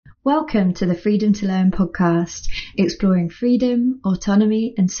Welcome to the Freedom to Learn podcast, exploring freedom,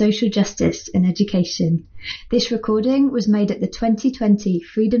 autonomy and social justice in education. This recording was made at the 2020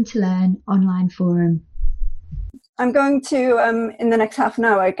 Freedom to Learn online forum. I'm going to, in the next half an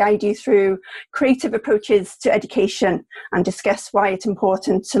hour, guide you through creative approaches to education and discuss why it's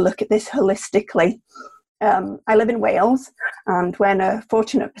important to look at this holistically. I live in Wales, and we're in a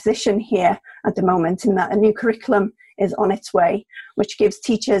fortunate position here at the moment in that a new curriculum is on its way, which gives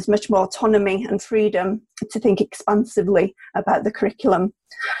teachers much more autonomy and freedom to think expansively about the curriculum.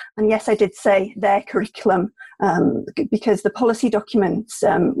 And yes, I did say their curriculum, because the policy documents,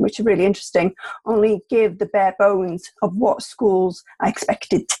 which are really interesting, only give the bare bones of what schools are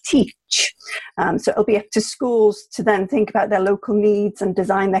expected to teach. So it'll be up to schools to then think about their local needs and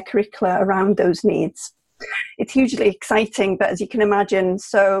design their curricula around those needs. It's hugely exciting, but as you can imagine,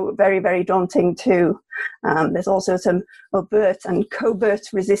 so very, very daunting too. There's also some overt and covert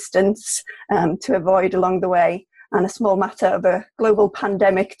resistance to avoid along the way, and a small matter of a global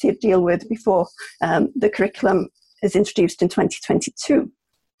pandemic to deal with before the curriculum is introduced in 2022.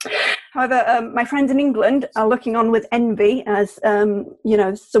 However, my friends in England are looking on with envy as,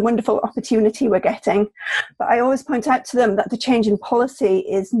 it's a wonderful opportunity we're getting. But I always point out to them that the change in policy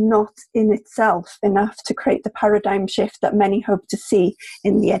is not in itself enough to create the paradigm shift that many hope to see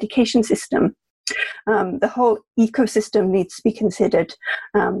in the education system. The whole ecosystem needs to be considered,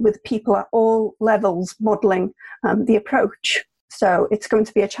 with people at all levels modelling the approach. So it's going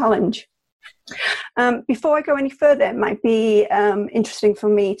to be a challenge. Before I go any further, it might be interesting for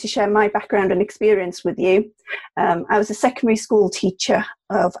me to share my background and experience with you. I was a secondary school teacher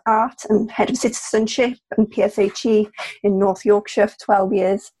of art and head of citizenship and PSHE in North Yorkshire for 12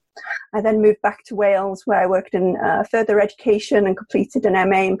 years. I then moved back to Wales, where I worked in further education and completed an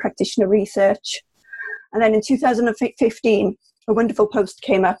MA in practitioner research. And then in 2015, a wonderful post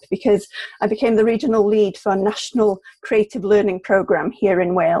came up because I became the regional lead for a national creative learning programme here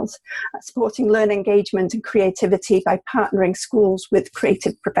in Wales, supporting learner engagement and creativity by partnering schools with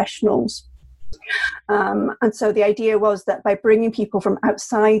creative professionals. And so the idea was that by bringing people from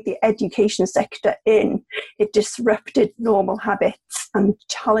outside the education sector in, it disrupted normal habits and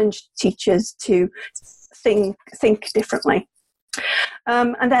challenged teachers to think differently.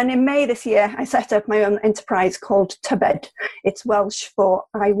 And then in May this year, I set up my own enterprise called Tybed. It's Welsh for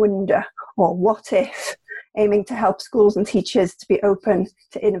I wonder, or what if, aiming to help schools and teachers to be open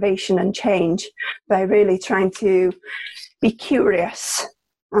to innovation and change by really trying to be curious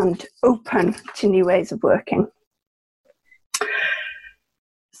and open to new ways of working.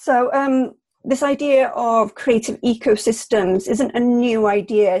 So this idea of creative ecosystems isn't a new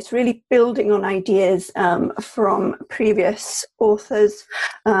idea. It's really building on ideas from previous authors.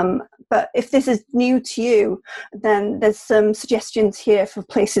 But if this is new to you, then there's some suggestions here for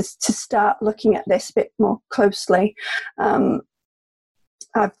places to start looking at this a bit more closely. I've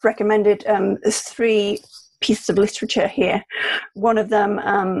recommended 3 pieces of literature here. One of them,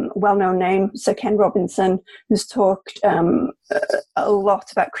 well-known name, Sir Ken Robinson, who's talked a lot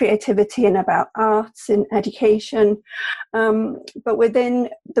about creativity and about arts in education. But within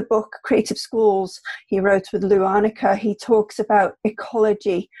the book Creative Schools, he wrote with Lou Arnica, he talks about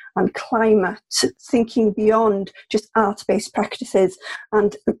ecology and climate, thinking beyond just art-based practices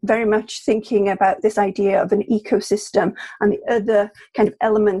and very much thinking about this idea of an ecosystem and the other kind of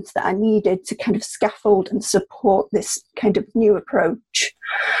elements that are needed to kind of scaffold and support this kind of new approach.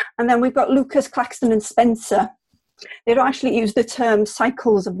 And then we've got Lucas, Claxton and Spencer. They don't actually use the term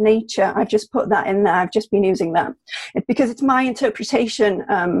cycles of nature. I've just put that in there. I've just been using that. Because it's my interpretation,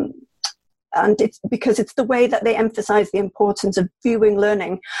 and it's because it's the way that they emphasize the importance of viewing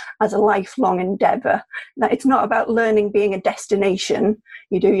learning as a lifelong endeavor. That it's not about learning being a destination.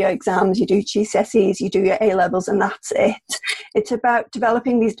 You do your exams, you do GCSEs, you do your A-levels, and that's it. It's about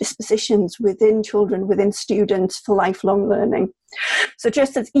developing these dispositions within children, within students for lifelong learning. So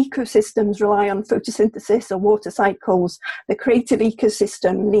just as ecosystems rely on photosynthesis or water cycles, the creative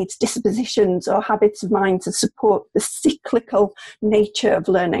ecosystem needs dispositions or habits of mind to support the cyclical nature of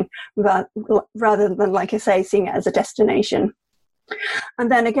learning, rather than, like I say, seeing it as a destination. And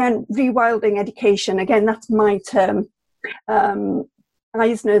then again, rewilding education, again, that's my term.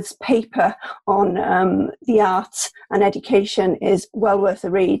 Eisner's paper on the arts and education is well worth a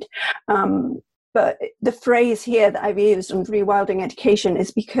read. But the phrase here that I've used on rewilding education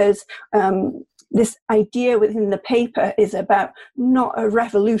is because this idea within the paper is about not a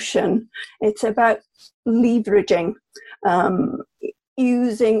revolution. It's about leveraging,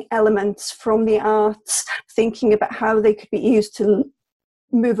 using elements from the arts, thinking about how they could be used to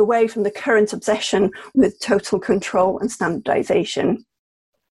move away from the current obsession with total control and standardization.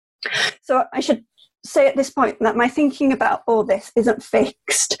 So I should say at this point that my thinking about all this isn't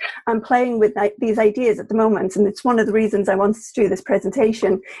fixed. I'm playing with these ideas at the moment, and it's one of the reasons I wanted to do this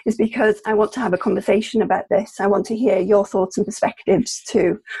presentation, is because I want to have a conversation about this. I want to hear your thoughts and perspectives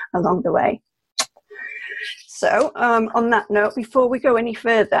too along the way. So on that note, before we go any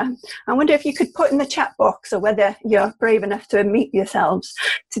further, I wonder if you could put in the chat box, or whether you're brave enough to unmute yourselves,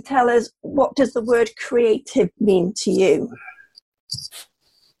 to tell us, what does the word creative mean to you?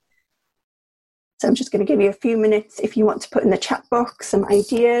 So I'm just going to give you a few minutes if you want to put in the chat box some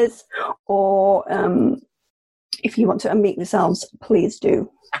ideas, or if you want to unmute yourselves, please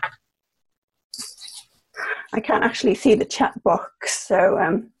do. I can't actually see the chat box,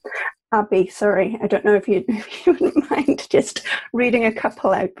 so Abby, sorry, I don't know if you wouldn't mind just reading a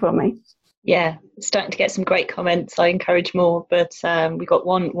couple out for me. Yeah, starting to get some great comments. I encourage more, but we got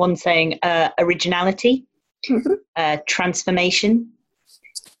one saying originality, transformation,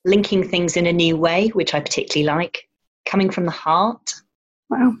 linking things in a new way, which I particularly like, coming from the heart,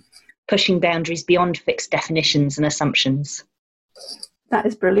 wow, pushing boundaries beyond fixed definitions and assumptions. That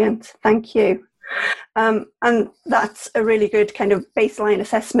is brilliant. Thank you. And that's a really good kind of baseline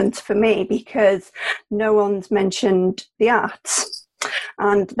assessment for me, because no one's mentioned the arts.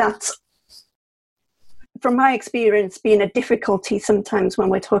 And that's, from my experience, been a difficulty sometimes when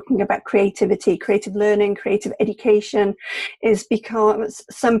we're talking about creativity, creative learning, creative education, is because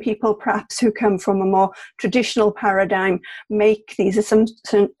some people perhaps who come from a more traditional paradigm make these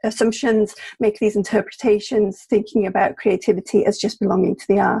assumptions, make these interpretations, thinking about creativity as just belonging to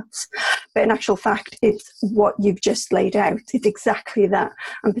the arts. But in actual fact, it's what you've just laid out. It's exactly that.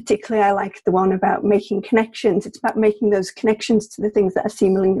 And particularly I like the one about making connections. It's about making those connections to the things that are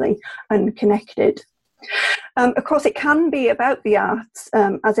seemingly unconnected. Of course, it can be about the arts,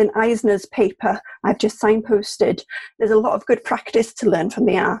 as in Eisner's paper I've just signposted. There's a lot of good practice to learn from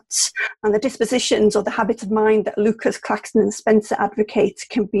the arts, and the dispositions or the habit of mind that Lucas, Claxton and Spencer advocate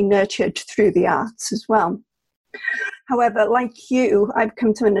can be nurtured through the arts as well. However, like you, I've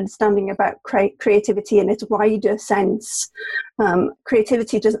come to an understanding about creativity in its wider sense.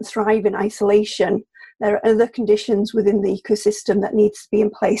 Creativity doesn't thrive in isolation. There are other conditions within the ecosystem that needs to be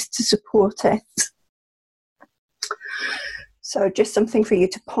in place to support it. So just something for you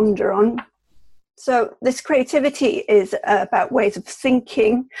to ponder on. So this creativity is about ways of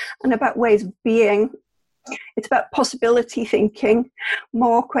thinking and about ways of being. It's about possibility thinking,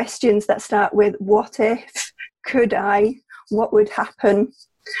 more questions that start with what if, could I, what would happen,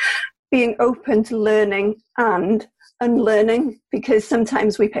 being open to learning and unlearning, because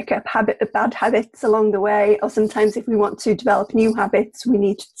sometimes we pick up bad habits along the way, or sometimes if we want to develop new habits, we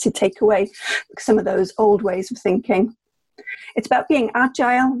need to take away some of those old ways of thinking. It's about being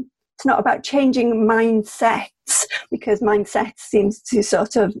agile. It's not about changing mindsets, because mindset seems to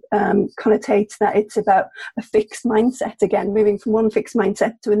sort of connotate that it's about a fixed mindset again, moving from one fixed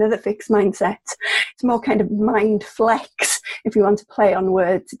mindset to another fixed mindset. It's more kind of mind flex, if you want to play on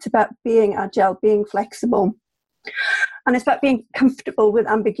words. It's about being agile, being flexible. And it's about being comfortable with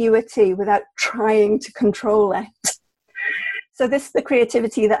ambiguity without trying to control it. So this is the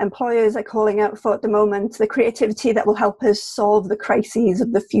creativity that employers are calling out for at the moment, the creativity that will help us solve the crises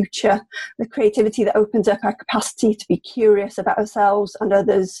of the future, the creativity that opens up our capacity to be curious about ourselves and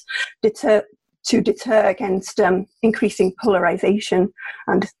others, to deter against increasing polarization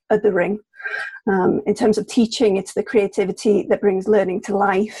and othering. In terms of teaching, it's the creativity that brings learning to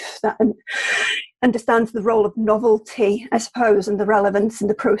life, that understands the role of novelty, I suppose, and the relevance in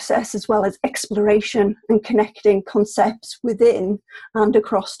the process, as well as exploration and connecting concepts within and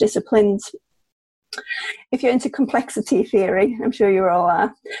across disciplines. If you're into complexity theory, I'm sure you all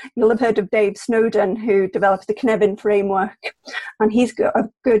are, you'll have heard of Dave Snowden, who developed the Cynefin framework, and he's got a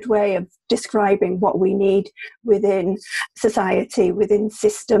good way of describing what we need within society, within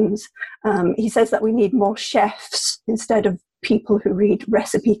systems. He says that we need more chefs instead of people who read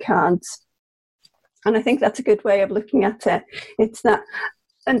recipe cards. And I think that's a good way of looking at it. It's that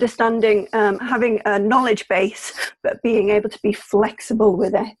understanding, having a knowledge base, but being able to be flexible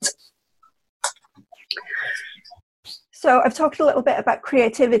with it. So I've talked a little bit about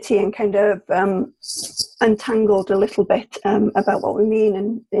creativity and kind of untangled a little bit about what we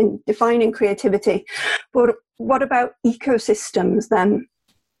mean in defining creativity. But what about ecosystems then?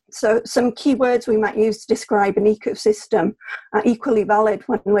 So some key words we might use to describe an ecosystem are equally valid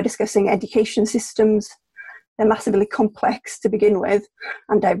when we're discussing education systems. They're massively complex to begin with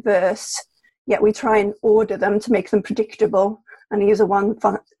and diverse, yet we try and order them to make them predictable and use a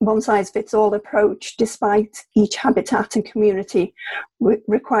one-size-fits-all approach, despite each habitat and community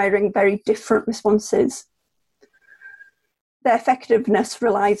requiring very different responses. their effectiveness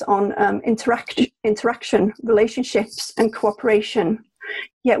relies on interaction, relationships, and cooperation.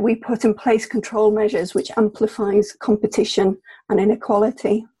 Yet we put in place control measures which amplifies competition and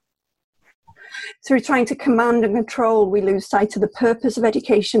inequality. Through trying to command and control, we lose sight of the purpose of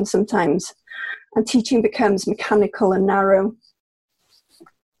education sometimes, and teaching becomes mechanical and narrow.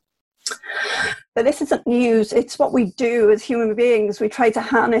 But this isn't news, it's what we do as human beings. We try to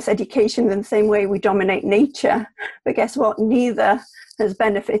harness education in the same way we dominate nature. But guess what? Neither has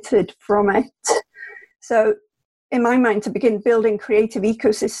benefited from it. So in my mind, to begin building creative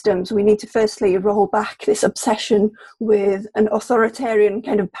ecosystems, we need to firstly roll back this obsession with an authoritarian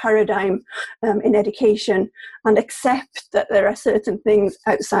kind of paradigm in education and accept that there are certain things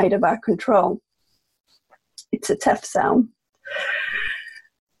outside of our control. It's a tough sell.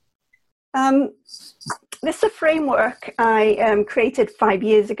 This is a framework I created 5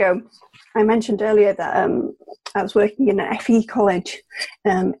 years ago. I mentioned earlier that I was working in an FE college,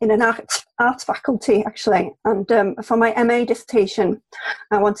 in an arts faculty actually, and for my MA dissertation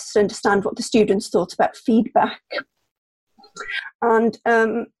I wanted to understand what the students thought about feedback. And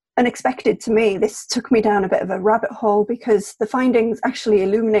unexpected to me, this took me down a bit of a rabbit hole, because the findings actually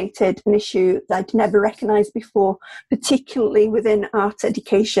illuminated an issue that I'd never recognised before, particularly within arts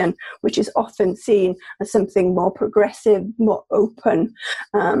education, which is often seen as something more progressive, more open,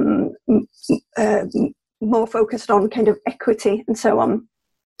 more focused on kind of equity and so on.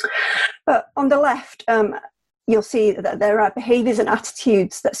 But on the left, you'll see that there are behaviours and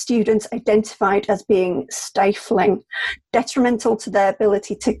attitudes that students identified as being stifling, detrimental to their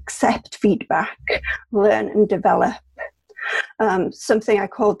ability to accept feedback, learn and develop. Something I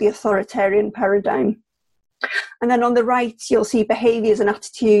called the authoritarian paradigm. And then on the right, you'll see behaviours and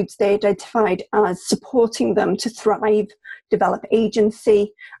attitudes they identified as supporting them to thrive, develop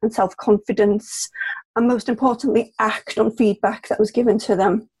agency and self-confidence, and most importantly, act on feedback that was given to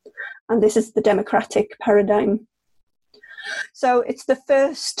them. And this is the democratic paradigm. So it's the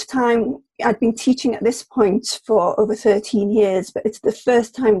first time I'd been teaching at this point for over 13 years, but it's the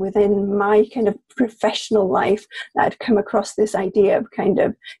first time within my kind of professional life that I'd come across this idea of kind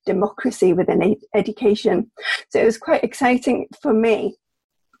of democracy within education. So it was quite exciting for me.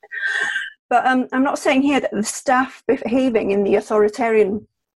 But I'm not saying here that the staff behaving in the authoritarian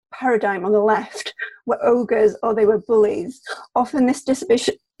paradigm on the left were ogres or they were bullies. Often this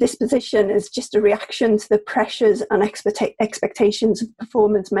disposition is just a reaction to the pressures and expectations of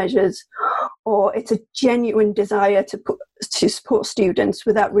performance measures, or it's a genuine desire to support students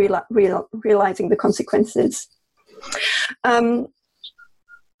without realizing the consequences.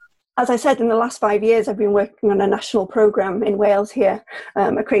 As I said, in the last 5 years, I've been working on a national programme in Wales here,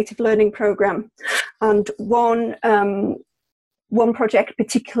 a creative learning programme, and one project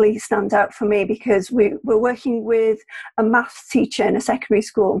particularly stands out for me because we're working with a maths teacher in a secondary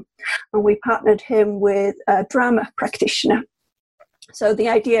school, and we partnered him with a drama practitioner. So the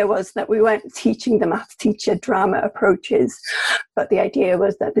idea was that we weren't teaching the maths teacher drama approaches, but the idea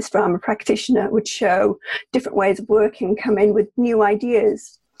was that this drama practitioner would show different ways of working, come in with new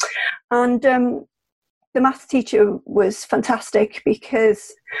ideas. And the maths teacher was fantastic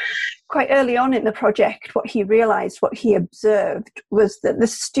because quite early on in the project, what he observed was that the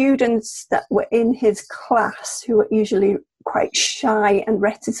students that were in his class, who were usually quite shy and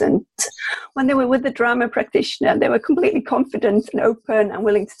reticent, when they were with the drama practitioner, they were completely confident and open and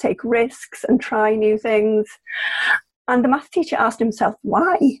willing to take risks and try new things. And the maths teacher asked himself,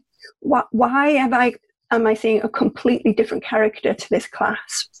 why? Why am I seeing a completely different character to this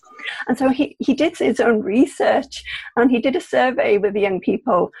class? And so he did his own research, and he did a survey with the young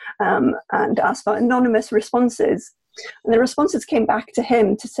people and asked for anonymous responses. And the responses came back to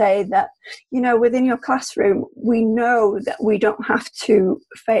him to say that, within your classroom, we know that we don't have to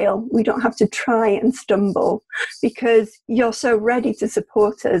fail. We don't have to try and stumble because you're so ready to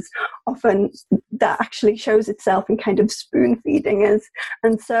support us. Often that actually shows itself in kind of spoon feeding us.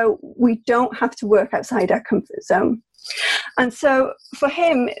 And so we don't have to work outside our comfort zone. And so for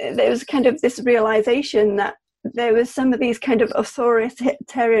him, there was kind of this realization that there was some of these kind of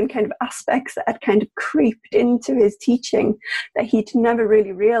authoritarian kind of aspects that had kind of creeped into his teaching that he'd never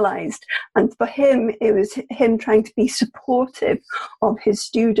really realized. And for him, it was him trying to be supportive of his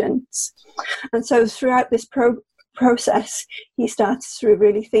students. And so throughout this process, he started to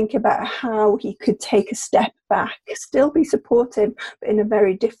really think about how he could take a step back, still be supportive, but in a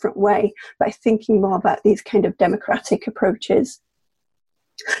very different way, by thinking more about these kind of democratic approaches.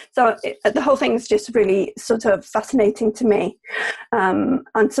 So the whole thing is just really sort of fascinating to me,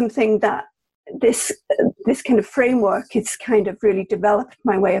 and something that this kind of framework has kind of really developed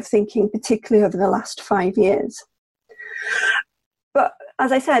my way of thinking, particularly over the last 5 years. But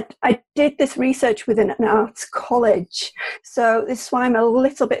as I said, I did this research within an arts college. So this is why I'm a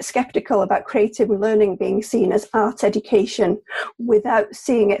little bit skeptical about creative learning being seen as art education without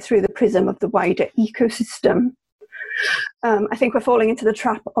seeing it through the prism of the wider ecosystem. I think we're falling into the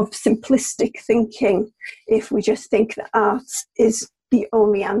trap of simplistic thinking if we just think that art is the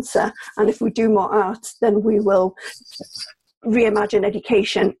only answer. And if we do more art, then we will reimagine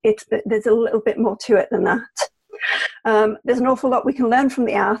education. There's a little bit more to it than that. There's an awful lot we can learn from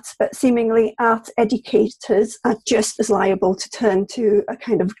the arts, but seemingly art educators are just as liable to turn to a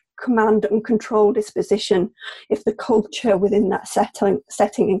kind of command and control disposition if the culture within that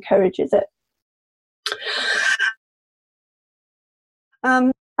setting encourages it.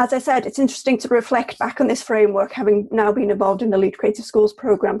 As I said, it's interesting to reflect back on this framework, having now been involved in the Lead Creative Schools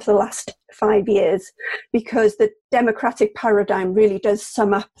programme for the last 5 years, because the democratic paradigm really does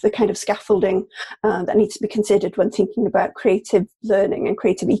sum up the kind of scaffolding that needs to be considered when thinking about creative learning and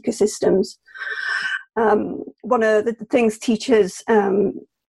creative ecosystems. One of the things teachers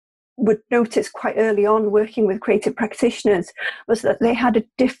would notice quite early on working with creative practitioners was that they had a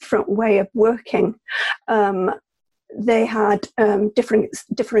different way of working. They had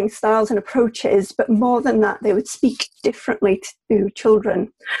differing styles and approaches, but more than that, they would speak differently to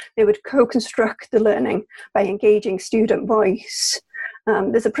children. They would co-construct the learning by engaging student voice.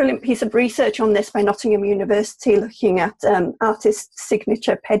 There's a brilliant piece of research on this by Nottingham University looking at artist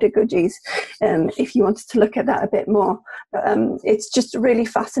signature pedagogies, if you wanted to look at that a bit more. It's just a really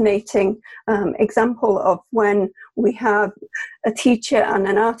fascinating example of when we have a teacher and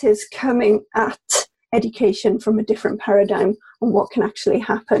an artist coming at education from a different paradigm and what can actually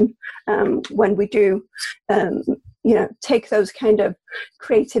happen when we do take those kind of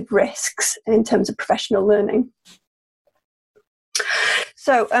creative risks in terms of professional learning.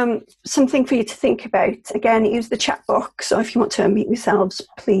 So something for you to think about. Again, use the chat box, so if you want to unmute yourselves,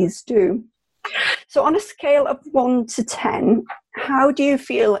 please do. So on a scale of 1 to 10, how do you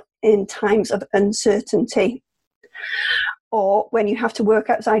feel in times of uncertainty, or when you have to work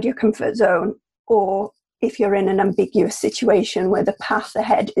outside your comfort zone, or if you're in an ambiguous situation where the path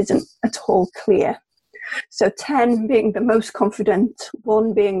ahead isn't at all clear? So 10 being the most confident,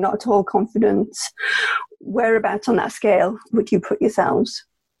 1 being not at all confident. Whereabouts on that scale would you put yourselves?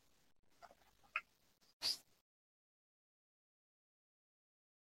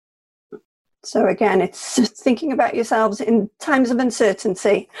 So again, it's thinking about yourselves in times of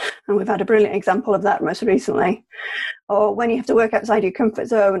uncertainty, and we've had a brilliant example of that most recently. Or when you have to work outside your comfort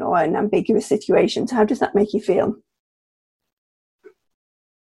zone or in ambiguous situations, how does that make you feel?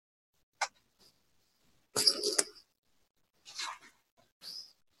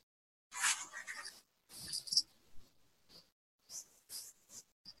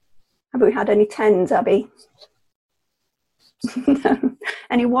 Have we had any 10s, Abby? No.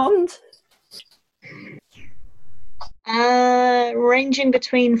 Any 1s? Ranging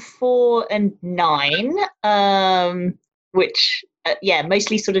between 4 and 9, which,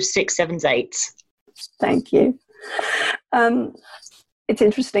 mostly sort of 6, 7s, 8s. Thank you. It's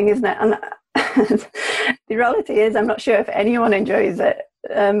interesting, isn't it? And the reality is, I'm not sure if anyone enjoys it,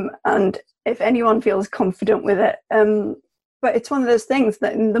 and if anyone feels confident with it. But it's one of those things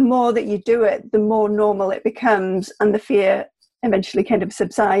that the more that you do it, the more normal it becomes, and the fear eventually kind of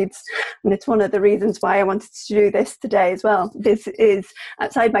subsides. And it's one of the reasons why I wanted to do this today as well. This is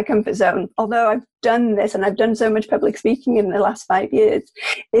outside my comfort zone. Although I've done this and I've done so much public speaking in the last 5 years,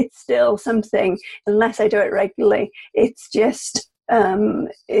 it's still something, unless I do it regularly, it's just,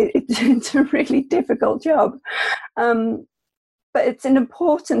 it's a really difficult job. But it's an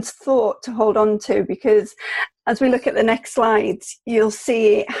important thought to hold on to, because as we look at the next slides, you'll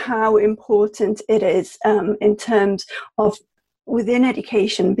see how important it is in terms of within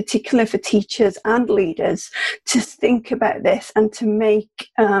education, particularly for teachers and leaders, to think about this and to make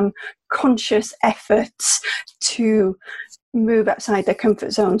conscious efforts to move outside their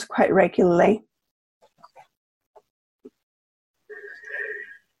comfort zones quite regularly.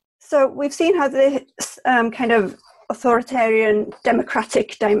 So we've seen how this kind of authoritarian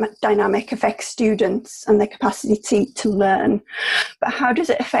democratic dynamic affects students and their capacity to learn. But how does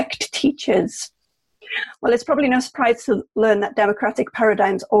it affect teachers? Well, it's probably no surprise to learn that democratic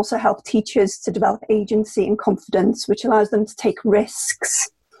paradigms also help teachers to develop agency and confidence, which allows them to take risks,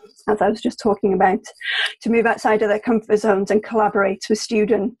 as I was just talking about, to move outside of their comfort zones and collaborate with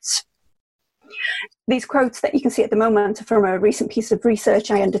students. These quotes that you can see at the moment are from a recent piece of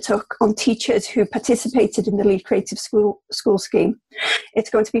research I undertook on teachers who participated in the Lead Creative School scheme. It's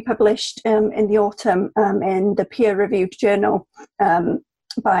going to be published in the autumn in the peer-reviewed journal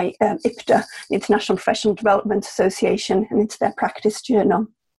by IPDA, the International Professional Development Association, and it's their practice journal.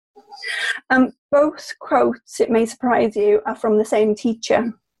 Both quotes, it may surprise you, are from the same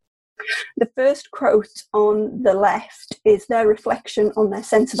teacher. The first quote on the left is their reflection on their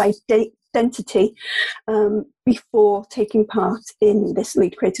sense of identity before taking part in this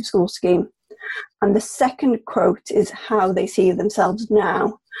Lead Creative School scheme. And the second quote is how they see themselves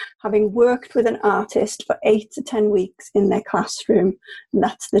now, having worked with an artist for 8 to 10 weeks in their classroom. And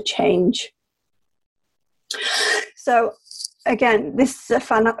that's the change. So again, this is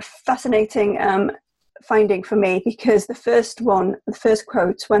a fascinating finding for me, because the first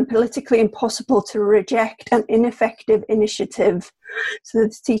quote, when politically impossible to reject an ineffective initiative. So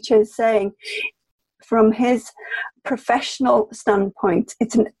the teacher is saying, from his professional standpoint,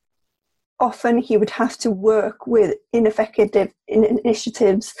 often he would have to work with ineffective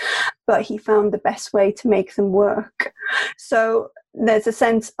initiatives, but he found the best way to make them work. So there's a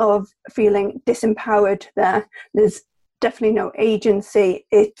sense of feeling disempowered there. There's definitely no agency.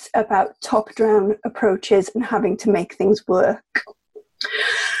 It's about top-down approaches and having to make things work.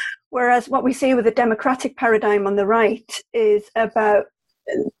 Whereas what we see with the democratic paradigm on the right is about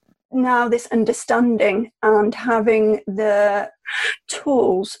now this understanding and having the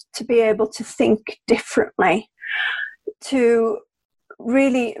tools to be able to think differently, to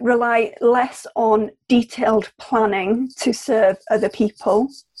really rely less on detailed planning to serve other people,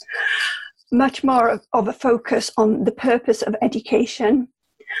 much more of a focus on the purpose of education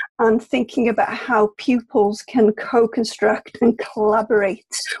and thinking about how pupils can co-construct and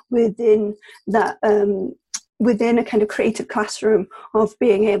collaborate within that within a kind of creative classroom, of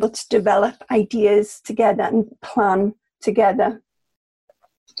being able to develop ideas together and plan together.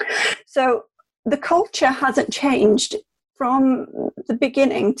 So the culture hasn't changed from the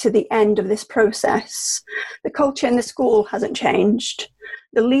beginning to the end of this process. The culture in the school hasn't changed.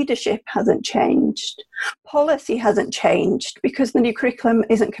 The leadership hasn't changed. Policy hasn't changed, because the new curriculum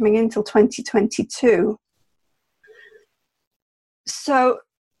isn't coming in until 2022. So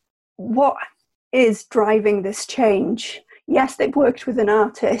what is driving this change? Yes, they've worked with an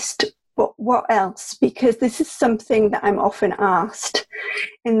artist, but what else? Because this is something that I'm often asked,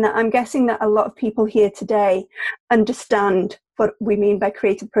 in that I'm guessing that a lot of people here today understand what we mean by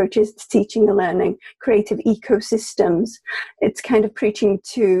creative approaches to teaching and learning, creative ecosystems. It's kind of preaching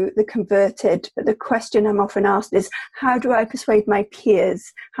to the converted, but the question I'm often asked is, how do I persuade my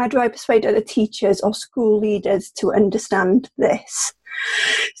peers? How do I persuade other teachers or school leaders to understand this?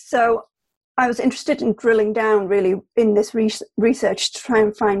 So I was interested in drilling down really in this research to try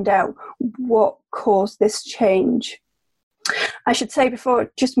and find out what caused this change. I should say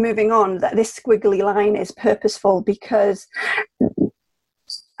before just moving on that this squiggly line is purposeful, because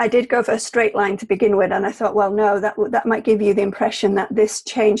I did go for a straight line to begin with, and I thought, well, no, that might give you the impression that this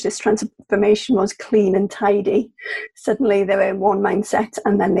change, this transformation was clean and tidy. Suddenly they were in one mindset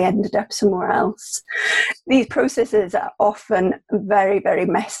and then they ended up somewhere else. These processes are often very, very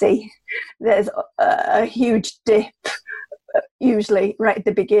messy. There's a huge dip, usually right at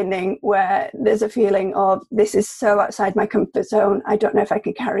the beginning, where there's a feeling of, this is so outside my comfort zone, I don't know if I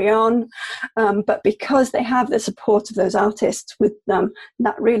can carry on. But because they have the support of those artists with them,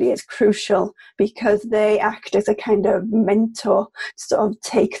 that really is crucial, because they act as a kind of mentor to sort of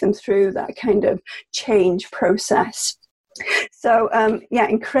take them through that kind of change process. So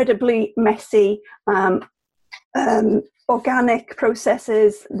incredibly messy, organic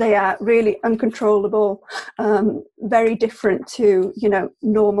processes. They are really uncontrollable, very different to,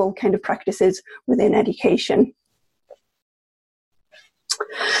 normal kind of practices within education.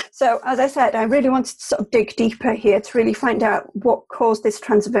 So, as I said, I really wanted to sort of dig deeper here to really find out what caused this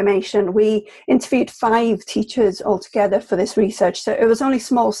transformation. We interviewed 5 teachers altogether for this research, so it was only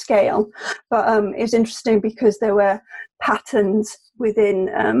small scale, but it was interesting because there were patterns within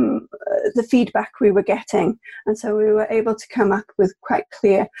the feedback we were getting, and so we were able to come up with quite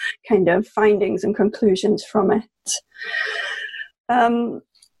clear kind of findings and conclusions from it.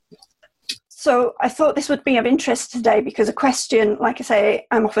 So I thought this would be of interest today, because a question, like I say,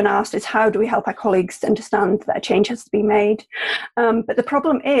 I'm often asked is, how do we help our colleagues to understand that a change has to be made? But the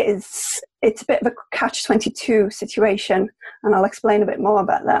problem is, it's a bit of a catch-22 situation, and I'll explain a bit more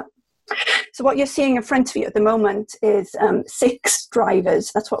about that. So what you're seeing in front of you at the moment is 6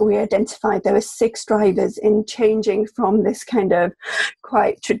 drivers. That's what we identified. There were 6 drivers in changing from this kind of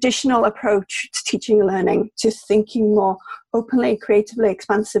quite traditional approach to teaching and learning to thinking more openly, creatively,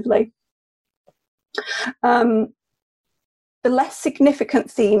 expansively. The less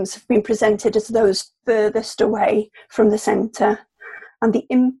significant themes have been presented as those furthest away from the centre, and the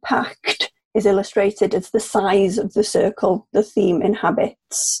impact is illustrated as the size of the circle the theme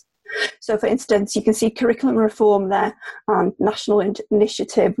inhabits. So, for instance, you can see curriculum reform there and national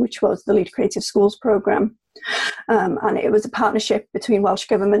initiative, which was the Lead Creative Schools programme. And it was a partnership between Welsh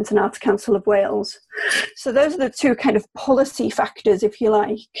Government and Arts Council of Wales. So those are the two kind of policy factors, if you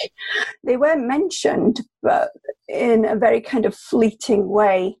like. They were mentioned, but in a very kind of fleeting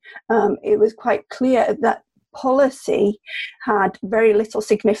way. It was quite clear that policy had very little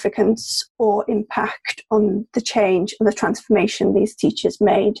significance or impact on the change and the transformation these teachers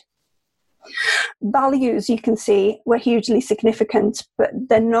made. Values, you can see, were hugely significant, but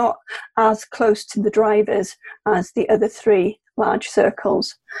they're not as close to the drivers as the other three large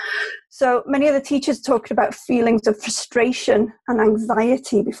circles. So many of the teachers talked about feelings of frustration and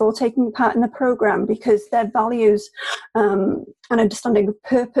anxiety before taking part in the programme, because their values and understanding of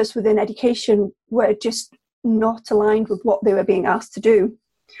purpose within education were just not aligned with what they were being asked to do.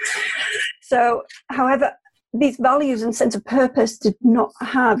 So, however, these values and sense of purpose did not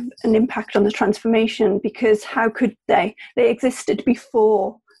have an impact on the transformation, because how could they? They existed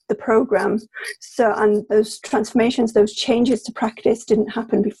before the programme. So, and those transformations, those changes to practice didn't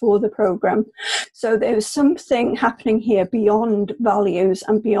happen before the programme. So there was something happening here beyond values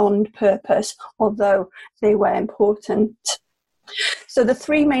and beyond purpose, although they were important. So the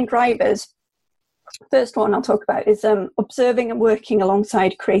three main drivers, first one I'll talk about is observing and working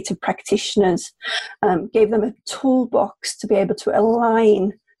alongside creative practitioners, gave them a toolbox to be able to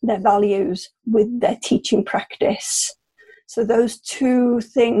align their values with their teaching practice. So those two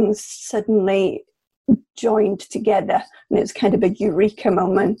things suddenly joined together, and it was kind of a eureka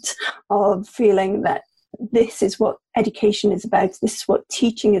moment of feeling that this is what education is about, this is what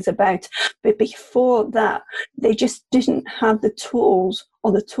teaching is about. But before that, they just didn't have the tools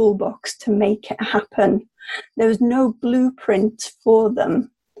or the toolbox to make it happen. There was no blueprint for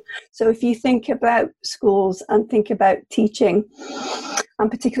them. So if you think about schools and think about teaching, and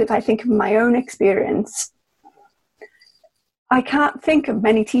particularly if I think of my own experience, I can't think of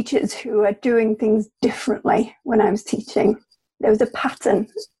many teachers who are doing things differently when I was teaching. There was a pattern,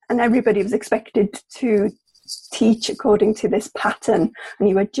 and everybody was expected to teach according to this pattern, and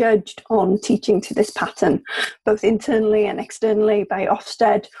you were judged on teaching to this pattern, both internally and externally by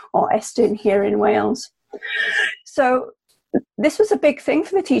Ofsted or Estyn here in Wales. So this was a big thing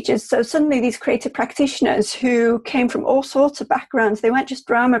for the teachers. So suddenly these creative practitioners who came from all sorts of backgrounds, they weren't just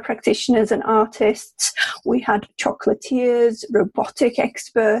drama practitioners and artists. We had chocolatiers, robotic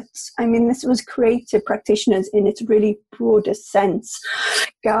experts. I mean, this was creative practitioners in its really broadest sense.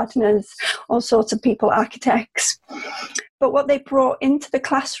 Gardeners, all sorts of people, architects. But what they brought into the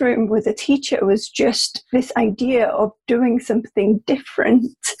classroom with the teacher was just this idea of doing something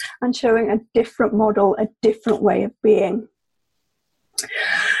different and showing a different model, a different way of being.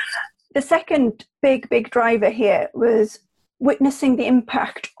 The second big driver here was witnessing the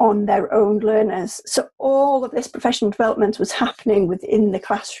impact on their own learners. So all of this professional development was happening within the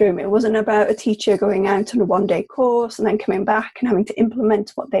classroom. It wasn't about a teacher going out on a one-day course and then coming back and having to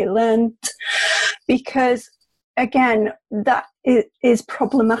implement what they learned, because again, that is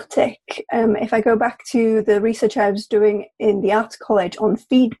problematic. If I go back to the research I was doing in the Arts College on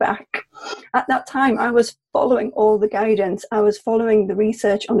feedback, at that time I was following all the guidance. I was following the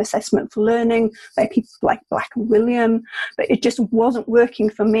research on assessment for learning by people like Black and William, but it just wasn't working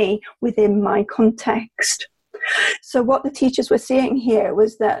for me within my context. So what the teachers were seeing here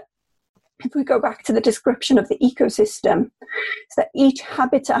was that if we go back to the description of the ecosystem, it's that each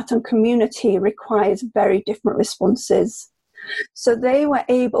habitat and community requires very different responses. So they were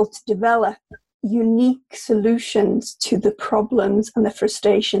able to develop unique solutions to the problems and the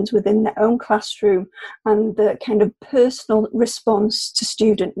frustrations within their own classroom and the kind of personal response to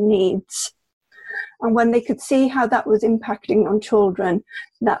student needs. And when they could see how that was impacting on children,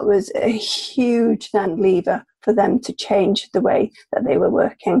 that was a huge then lever for them to change the way that they were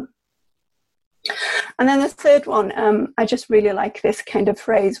working. And then the third one, I just really like this kind of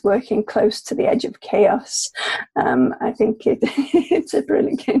phrase, working close to the edge of chaos. I think it's a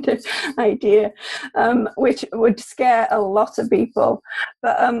brilliant kind of idea, which would scare a lot of people.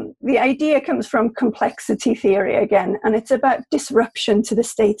 But the idea comes from complexity theory again, and it's about disruption to the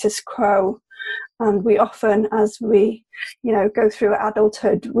status quo. And we often, as we, go through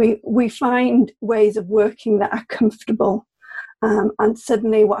adulthood, we find ways of working that are comfortable. And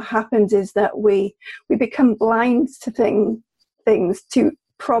suddenly what happens is that we become blind to things, to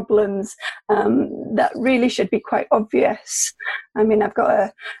problems that really should be quite obvious. I mean, I've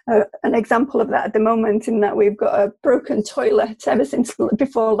got an example of that at the moment, in that we've got a broken toilet ever since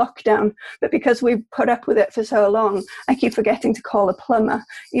before lockdown, but because we've put up with it for so long, I keep forgetting to call a plumber.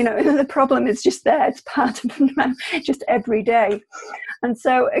 You know, the problem is just there. It's part of just every day. And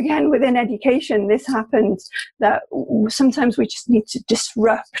so again, within education, this happens, that sometimes we just need to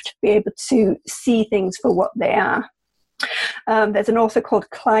disrupt, be able to see things for what they are. There's an author called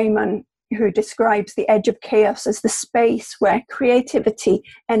Kleiman who describes the edge of chaos as the space where creativity,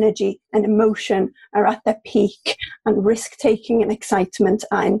 energy, and emotion are at their peak, and risk-taking and excitement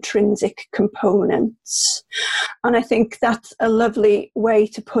are intrinsic components. And I think that's a lovely way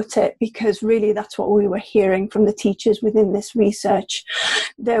to put it, because really that's what we were hearing from the teachers within this research.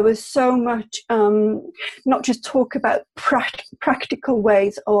 There was so much, not just talk about practical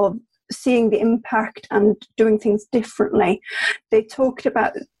ways of seeing the impact and doing things differently. They talked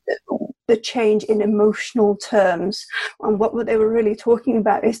about the change in emotional terms, and what they were really talking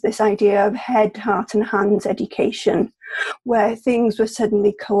about is this idea of head, heart and hands education, where things were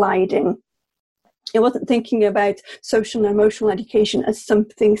suddenly colliding. It wasn't thinking about social and emotional education as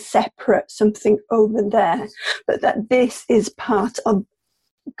something separate, something over there, but that this is part of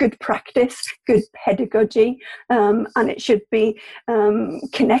good practice, good pedagogy, and it should be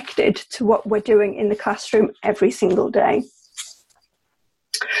connected to what we're doing in the classroom every single day.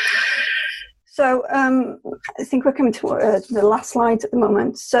 So I think we're coming to the last slides at the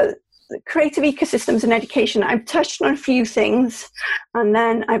moment. So creative ecosystems in education, I've touched on a few things, and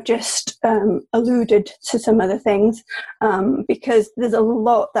then I've just alluded to some other things, because there's a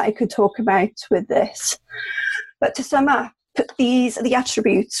lot that I could talk about with this. But to sum up, these are the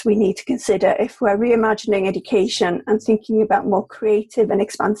attributes we need to consider if we're reimagining education and thinking about more creative and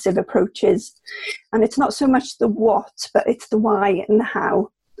expansive approaches. And it's not so much the what, but it's the why and the how.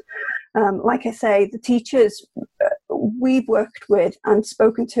 Like I say, the teachers we've worked with and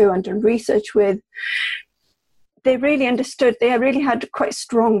spoken to and done research with, they really understood, they really had quite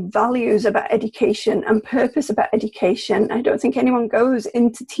strong values about education and purpose about education. I don't think anyone goes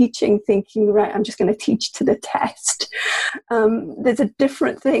into teaching thinking, right, I'm just going to teach to the test. There's a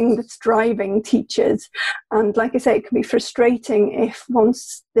different thing that's driving teachers. And like I say, it can be frustrating if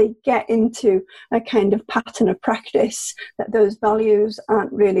once they get into a kind of pattern of practice that those values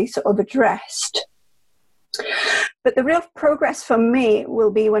aren't really sort of addressed. But the real progress for me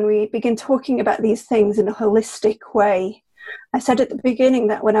will be when we begin talking about these things in a holistic way. I said at the beginning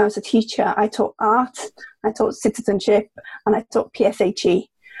that when I was a teacher, I taught art, I taught citizenship, and I taught PSHE.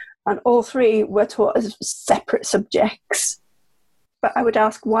 And all three were taught as separate subjects. But I would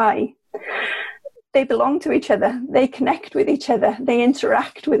ask why. They belong to each other, they connect with each other, they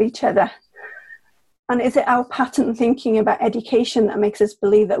interact with each other. And is it our pattern thinking about education that makes us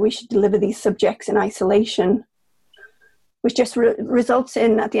believe that we should deliver these subjects in isolation, which just results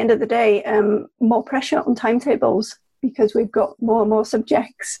in, at the end of the day, more pressure on timetables because we've got more and more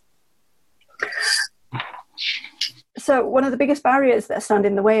subjects? So one of the biggest barriers that stand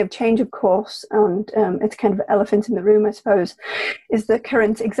in the way of change, of course, and it's kind of an elephant in the room, I suppose, is the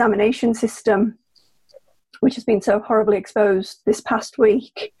current examination system, which has been so horribly exposed this past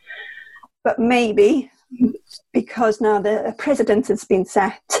week. But maybe, because now the precedent has been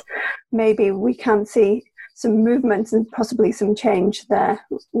set, maybe we can see some movement and possibly some change there.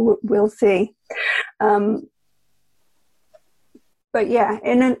 We'll see. But yeah,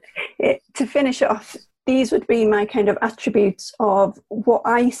 to finish off, these would be my kind of attributes of what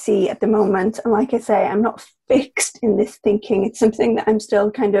I see at the moment. And like I say, I'm not fixed in this thinking. It's something that I'm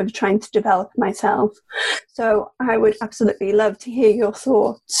still kind of trying to develop myself. So I would absolutely love to hear your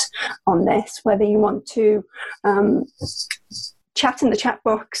thoughts on this, whether you want to chat in the chat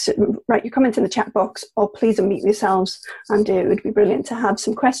box, write your comment in the chat box, or please unmute yourselves. And it would be brilliant to have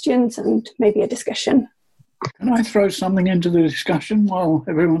some questions and maybe a discussion. Can I throw something into the discussion while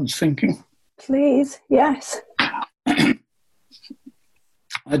everyone's thinking? Please, yes. I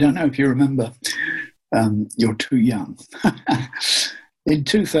don't know if you remember, you're too young. In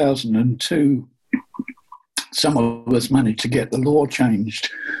 2002, some of us managed to get the law changed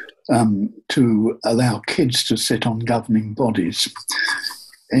to allow kids to sit on governing bodies.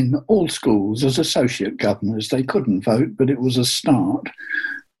 In all schools, as associate governors, they couldn't vote, but it was a start.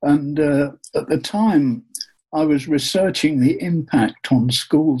 And at the time, I was researching the impact on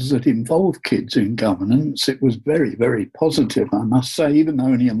schools that involve kids in governance. It was very, very positive, I must say, even though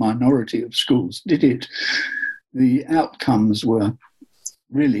only a minority of schools did it. The outcomes were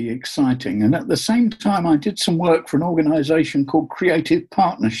really exciting. And at the same time, I did some work for an organisation called Creative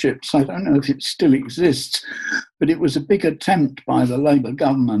Partnerships. I don't know if it still exists, but it was a big attempt by the Labour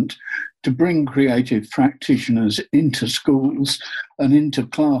government to bring creative practitioners into schools and into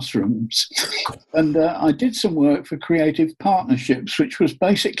classrooms. And I did some work for Creative Partnerships, which was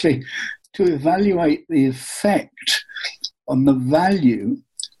basically to evaluate the effect on the value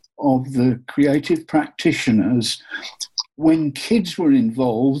of the creative practitioners when kids were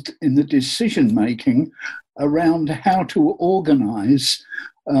involved in the decision-making around how to organise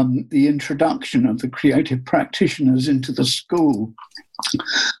the introduction of the creative practitioners into the school.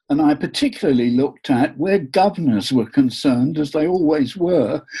 And I particularly looked at where governors were concerned, as they always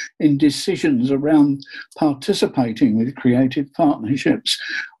were, in decisions around participating with creative partnerships.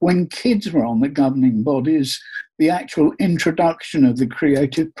 When kids were on the governing bodies, the actual introduction of the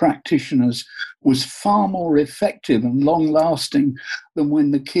creative practitioners was far more effective and long-lasting than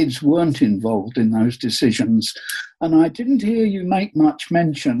when the kids weren't involved in those decisions. And I didn't hear you make much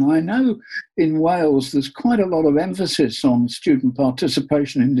mention. I know in Wales there's quite a lot of emphasis on student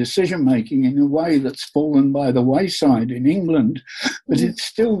participation in decision-making in a way that's fallen by the wayside in England, but it's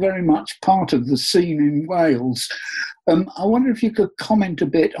still very much part of the scene in Wales. I wonder if you could comment a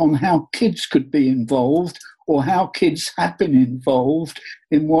bit on how kids could be involved, or how kids have been involved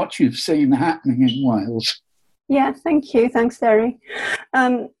in what you've seen happening in Wales. Yeah, thank you. Thanks, Derry.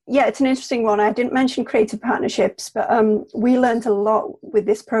 Yeah, it's an interesting one. I didn't mention Creative Partnerships, but we learned a lot with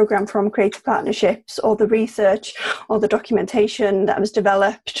this program from Creative Partnerships, all the research, all the documentation that was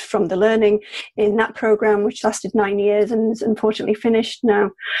developed from the learning in that program, which lasted 9 years and is unfortunately finished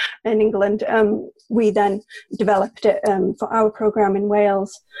now in England. We then developed it for our program in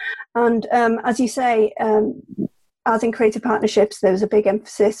Wales. And as you say, as in Creative Partnerships, there was a big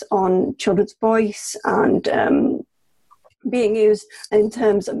emphasis on children's voice and being used in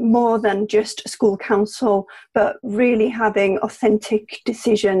terms of more than just school council, but really having authentic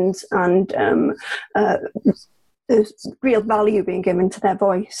decisions and there's real value being given to their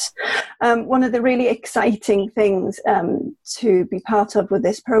voice. One of the really exciting things to be part of with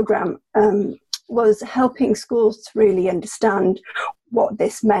this programme was helping schools to really understand what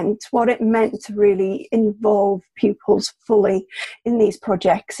this meant, what it meant to really involve pupils fully in these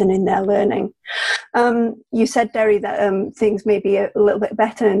projects and in their learning. You said, Derry, that things may be a little bit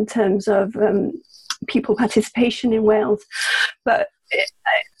better in terms of pupil participation in Wales, but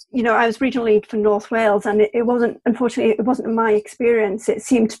I was regional lead for North Wales, and it wasn't, unfortunately, it wasn't my experience. It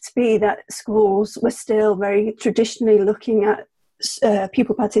seemed to be that schools were still very traditionally looking at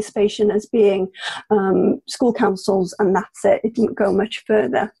pupil participation as being school councils, and that's it. It didn't go much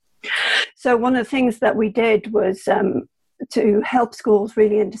further. So one of the things that we did was to help schools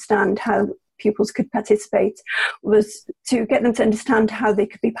really understand how pupils could participate, was to get them to understand how they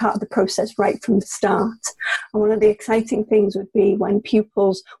could be part of the process right from the start. And one of the exciting things would be when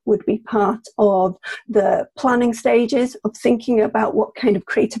pupils would be part of the planning stages of thinking about what kind of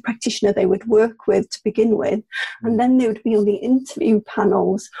creative practitioner they would work with to begin with. And then they would be on the interview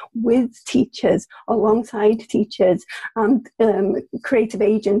panels with teachers, alongside teachers, and creative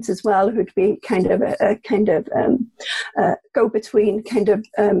agents as well, who'd be kind of a go-between kind of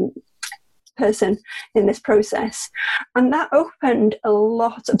person in this process. And that opened a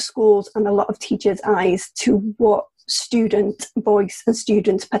lot of schools and a lot of teachers' eyes to what student voice and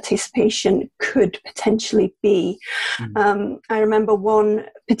student participation could potentially be. I remember one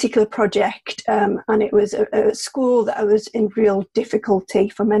particular project, and it was a school that was in real difficulty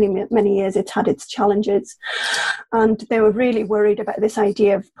for many, many years. It had its challenges, and they were really worried about this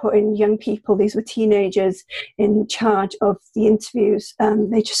idea of putting young people, these were teenagers, in charge of the interviews.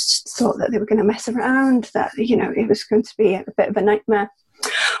 They just thought that they were going to mess around, that, it was going to be a bit of a nightmare.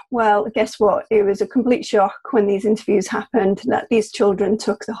 Well, guess what? It was a complete shock when these interviews happened, that these children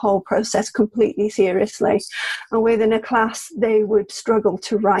took the whole process completely seriously. And within a class, they would struggle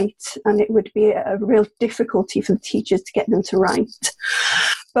to write, and it would be a real difficulty for the teachers to get them to write.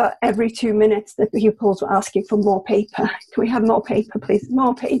 But every 2 minutes, the pupils were asking for more paper. Can we have more paper, please?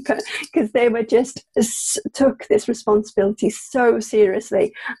 More paper. Because they were just took this responsibility so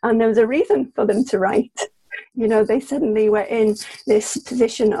seriously. And there was a reason for them to write. They suddenly were in this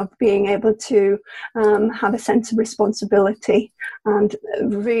position of being able to have a sense of responsibility, and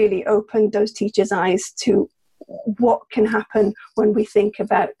really opened those teachers' eyes to what can happen when we think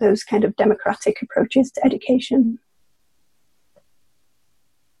about those kind of democratic approaches to education.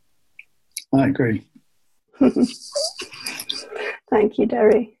 I agree. Thank you,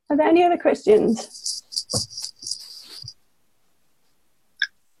 Derry. Are there any other questions?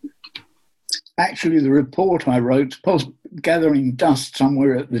 actually the report I wrote, gathering dust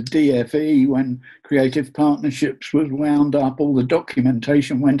somewhere at the DFE when Creative Partnerships was wound up. All the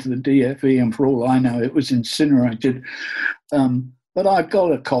documentation went to the DFE, and for all I know, it was incinerated. But I've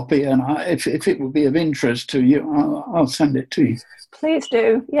got a copy, and if it would be of interest to you, I'll send it to you. Please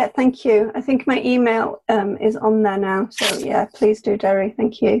do. Yeah, thank you. I think my email is on there now. So yeah, please do, Derry.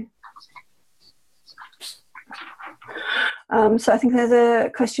 Thank you. So I think there's a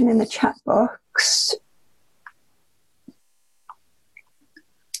question in the chat box.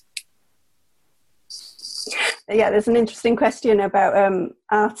 Yeah, there's an interesting question about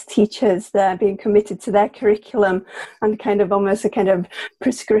art teachers there being committed to their curriculum and kind of almost a kind of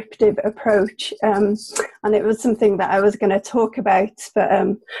prescriptive approach. And it was something that I was going to talk about, but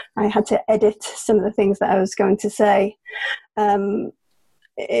I had to edit some of the things that I was going to say.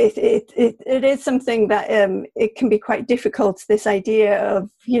 It is something that it can be quite difficult, this idea of,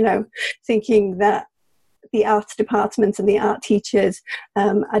 thinking that the arts departments and the art teachers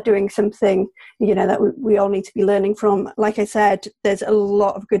are doing something, that we all need to be learning from. Like I said, there's a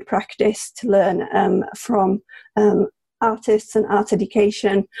lot of good practice to learn from artists and art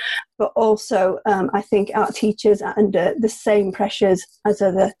education, but also I think art teachers are under the same pressures as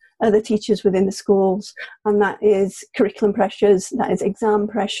other teachers within the schools, and that is curriculum pressures, that is exam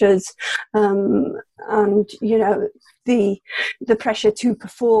pressures, and the pressure to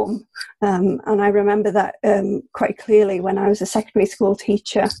perform. And I remember that quite clearly when I was a secondary school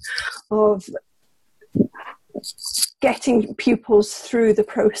teacher, of getting pupils through the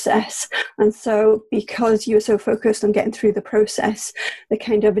process. And so because you were so focused on getting through the process, the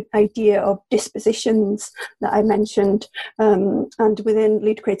kind of idea of dispositions that I mentioned, and within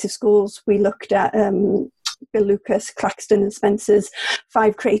Lead Creative Schools, we looked at Bill Lucas, Claxton and Spencer's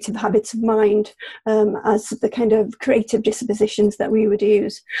 5 creative habits of mind as the kind of creative dispositions that we would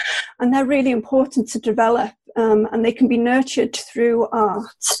use. And they're really important to develop, and they can be nurtured through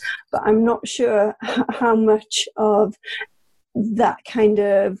art, but I'm not sure how much of that kind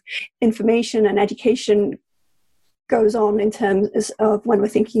of information and education goes on in terms of when we're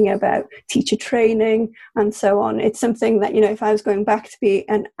thinking about teacher training and so on. It's something that, if I was going back to be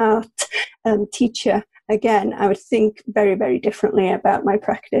an art teacher again, I would think very, very differently about my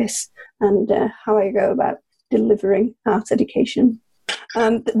practice and how I go about delivering art education.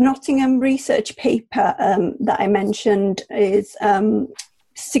 The Nottingham research paper that I mentioned is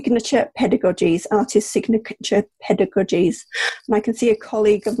signature pedagogies, artist signature pedagogies. And I can see a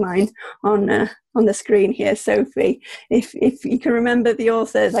colleague of mine on the screen here, Sophie. If you can remember the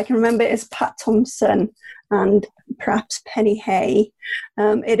authors, I can remember it as Pat Thompson and perhaps Penny Hay.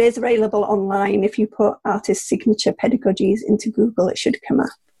 It is available online. If you put artist signature pedagogies into Google, it should come up.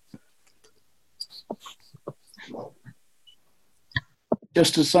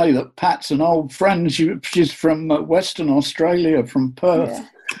 Just to say that Pat's an old friend. She's from Western Australia, from Perth. Yeah.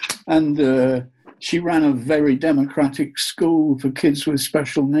 And she ran a very democratic school for kids with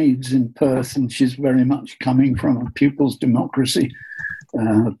special needs in Perth, and she's very much coming from a pupils' democracy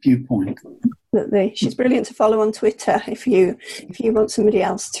viewpoint. She's brilliant to follow on Twitter if you want somebody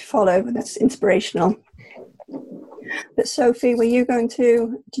else to follow. That's inspirational. But Sophie, were you going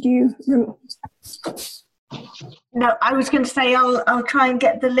to? Did you? No, I was going to say I'll try and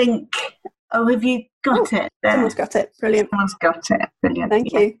get the link. Oh, have you got it? Someone's got it. Brilliant. Someone's got it. Brilliant.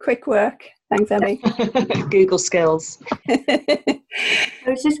 Thank you. Quick work. Thanks, Emmy. Google skills. I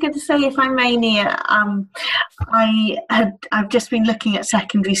was just going to say, if I may, Nia, I've just been looking at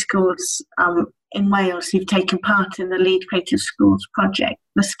secondary schools in Wales who've taken part in the Lead Creative Schools project,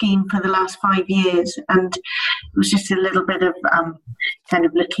 the scheme for the last 5 years, and it was just a little bit of kind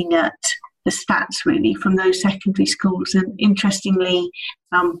of looking at the stats really from those secondary schools, and interestingly,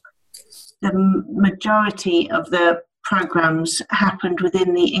 the majority of the programs happened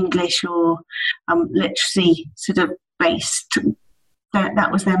within the English or literacy sort of based.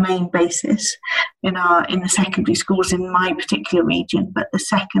 That was their main basis in the secondary schools in my particular region. But the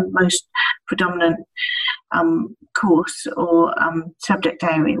second most predominant course or subject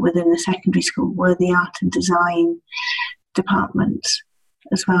area within the secondary school were the art and design departments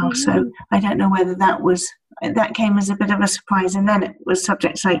as well. Mm-hmm. So I don't know whether that came as a bit of a surprise. And then it was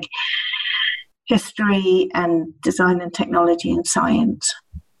subjects like history and design and technology and science.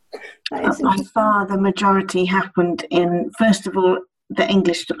 By far the majority happened in, first of all, the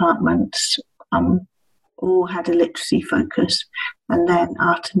English departments all had a literacy focus, and then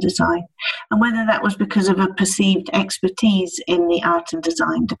art and design. And whether that was because of a perceived expertise in the art and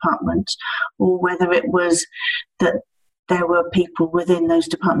design departments, or whether it was that there were people within those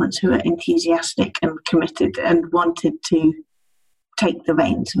departments who were enthusiastic and committed and wanted to take the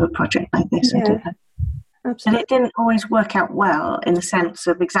reins of a project like this. Yeah, absolutely. And it didn't always work out well in the sense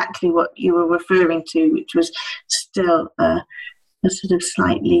of exactly what you were referring to, which was still a sort of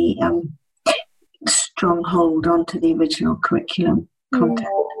slightly strong hold onto the original curriculum content.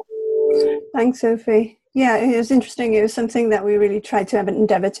 Thanks, Sophie. Yeah, it was interesting. It was something that we really tried to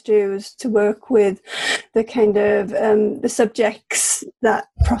endeavour to do, was to work with the kind of the subjects that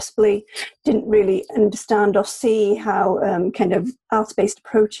possibly didn't really understand or see how kind of arts-based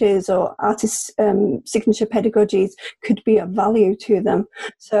approaches or artist signature pedagogies could be of value to them.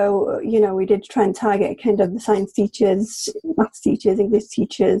 So, we did try and target kind of the science teachers, maths teachers, English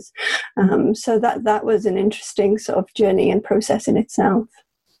teachers. So that was an interesting sort of journey and process in itself.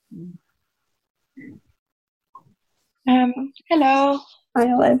 Hello.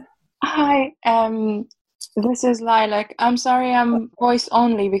 Hi, Olive. Hi. This is Lilac. I'm sorry I'm voice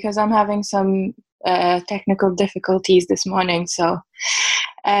only because I'm having some technical difficulties this morning. So,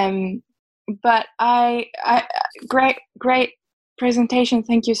 but I great presentation.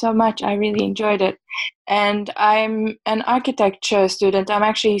 Thank you so much. I really enjoyed it. And I'm an architecture student. I'm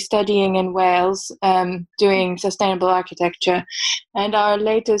actually studying in Wales, doing sustainable architecture. And our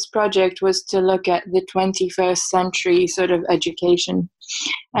latest project was to look at the 21st century sort of education.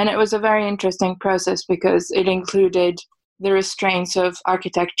 And it was a very interesting process because it included the restraints of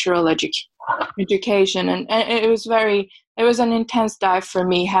architectural education. And it was an intense dive for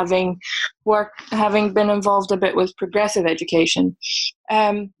me, having been involved a bit with progressive education.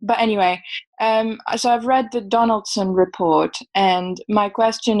 But anyway, so I've read the Donaldson report, and my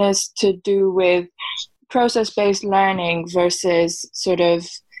question is to do with process-based learning versus sort of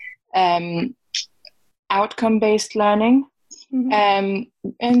outcome-based learning. In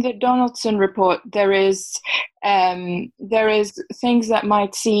the Donaldson report, there is things that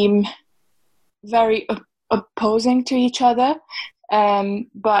might seem very opposing to each other,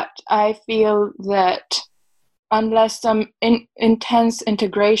 but I feel that unless some intense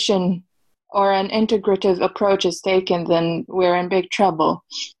integration or an integrative approach is taken, then we're in big trouble.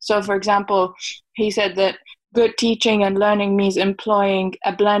 So, for example, he said that good teaching and learning means employing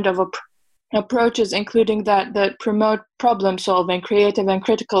a blend of approaches, including that promote problem solving, creative and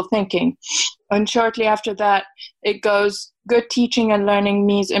critical thinking. And shortly after that, it goes, good teaching and learning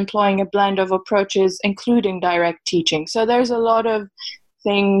means employing a blend of approaches, including direct teaching. So there's a lot of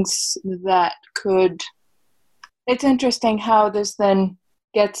things that it's interesting how this then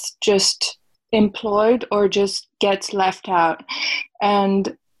gets just employed or just gets left out.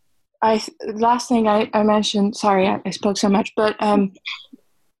 And last thing I mentioned, sorry, I spoke so much, but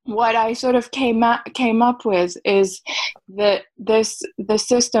what I sort of came up with is that the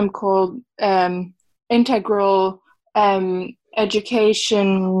system called integral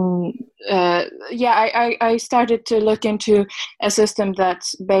education. I started to look into a system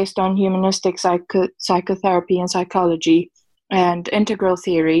that's based on humanistic psychotherapy and psychology and integral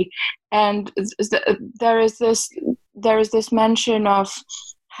theory, and there is this mention of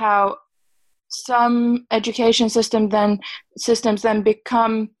how some education systems then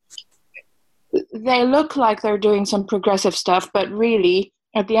become, they look like they're doing some progressive stuff, but really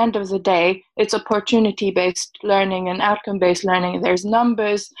at the end of the day, it's opportunity-based learning and outcome-based learning. There's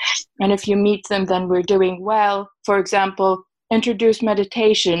numbers, and if you meet them, then we're doing well. For example, introduce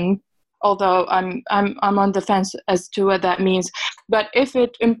meditation, although I'm on the fence as to what that means. But if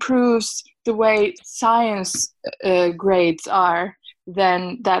it improves the way science grades are,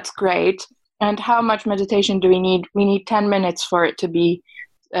 then that's great. And how much meditation do we need? We need 10 minutes for it to be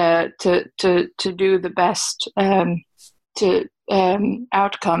to do the best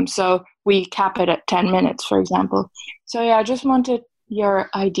outcome. So we cap it at 10 minutes, for example. So yeah, I just wanted your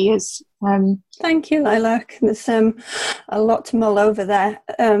ideas. Thank you, Lilac. There's a lot to mull over there.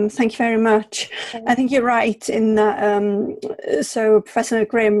 Thank you very much. I think you're right in that. So Professor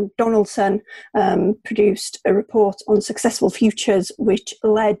Graham Donaldson produced a report on successful futures, which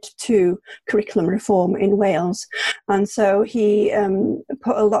led to curriculum reform in Wales. And so he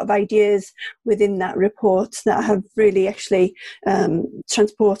put a lot of ideas within that report that have really actually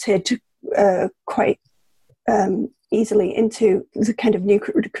transported quite easily into the kind of new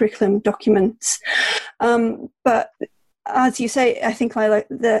curriculum documents. But as you say, I think, Lila,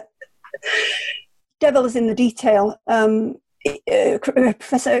 the devil is in the detail.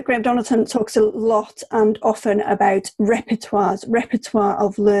 Professor Graham Donaldson talks a lot and often about repertoire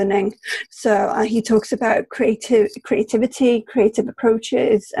of learning. So he talks about creativity, creative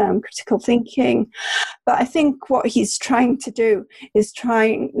approaches, critical thinking. But I think what he's trying to do is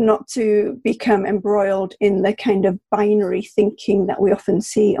trying not to become embroiled in the kind of binary thinking that we often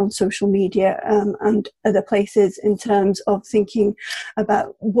see on social media and other places, in terms of thinking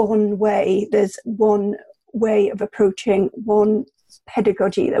about one way. There's one way of approaching, one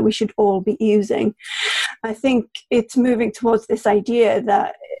pedagogy that we should all be using. I think it's moving towards this idea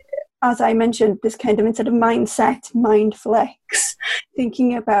that, as I mentioned, this kind of, instead of mindset, mind flex,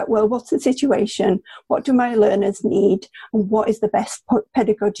 thinking about, well, what's the situation? What do my learners need? And what is the best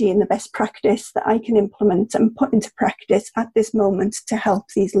pedagogy and the best practice that I can implement and put into practice at this moment to help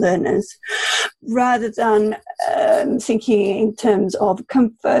these learners? Rather than thinking in terms of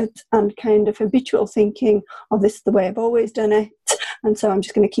comfort and kind of habitual thinking, oh, this is the way I've always done it, and so I'm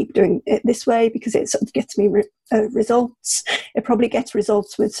just going to keep doing it this way because it sort of gets me results. It probably gets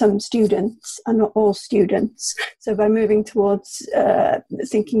results with some students and not all students. So by moving towards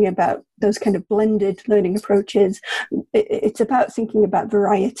thinking about those kind of blended learning approaches, it's about thinking about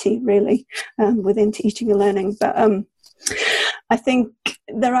variety, really, within teaching and learning. But I think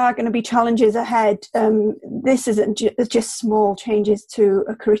there are going to be challenges ahead. This isn't just small changes to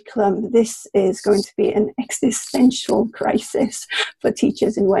a curriculum. This is going to be an existential crisis for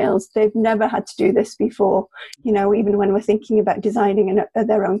teachers in Wales. They've never had to do this before. You know, even when we're thinking about designing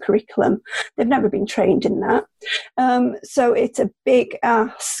their own curriculum, they've never been trained in that. So it's a big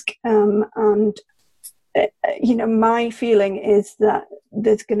ask, and you know, my feeling is that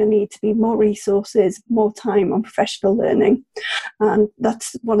there's going to need to be more resources, more time on professional learning. And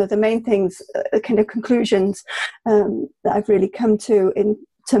that's one of the main things, kind of conclusions that I've really come to in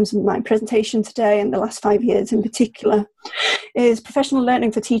terms of my presentation today and the last 5 years in particular, is professional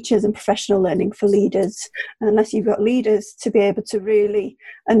learning for teachers and professional learning for leaders. Unless you've got leaders to be able to really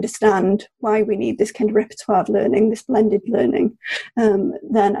understand why we need this kind of repertoire of learning, this blended learning,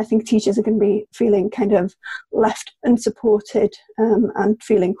 then I think teachers are going to be feeling kind of left unsupported and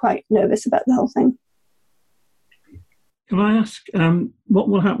feeling quite nervous about the whole thing. Can I ask, what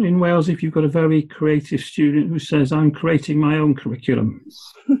will happen in Wales if you've got a very creative student who says, I'm creating my own curriculum?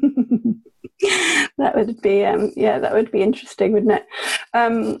 That would be, that would be interesting, wouldn't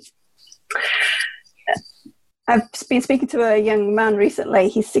it? I've been speaking to a young man recently.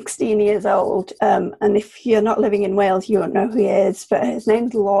 He's 16 years old, and if you're not living in Wales, you won't know who he is, but his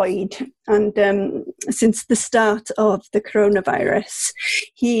name's Lloyd. And since the start of the coronavirus,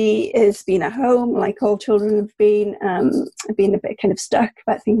 he has been at home, like all children have been a bit kind of stuck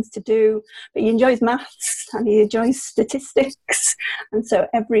about things to do, but he enjoys maths and he enjoys statistics. And so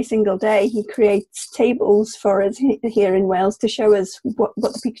every single day he creates tables for us here in Wales to show us what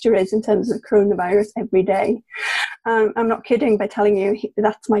the picture is in terms of coronavirus every day. I'm not kidding by telling you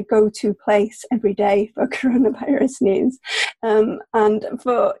that's my go-to place every day for coronavirus news. And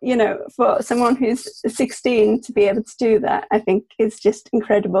for someone who's 16 to be able to do that, I think is just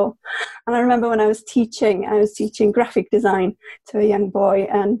incredible. And I remember when I was teaching graphic design to a young boy,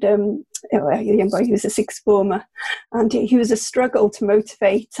 and a young boy who was a sixth former, and he was a struggle to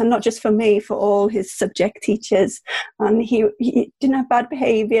motivate, and not just for me, for all his subject teachers. And he didn't have bad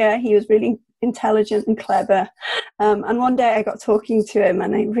behaviour. He was really intelligent and clever. And one day I got talking to him,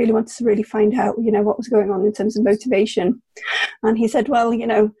 and I really wanted to really find out, what was going on in terms of motivation. And he said, well,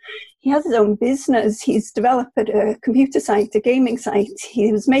 he has his own business. He's developed a computer site, a gaming site.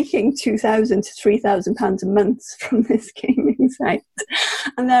 He was making £2,000 to £3,000 a month from this gaming site.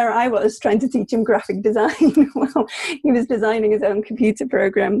 And there I was trying to teach him graphic design. Well, he was designing his own computer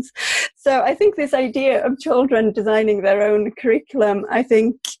programs. So I think this idea of children designing their own curriculum, I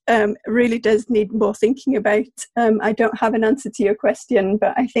think really does need more thinking about. I don't have an answer to your question,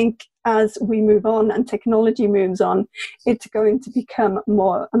 but I think as we move on and technology moves on, it's going to become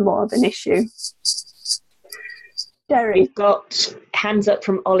more and more of an issue. Derry. We've got hands up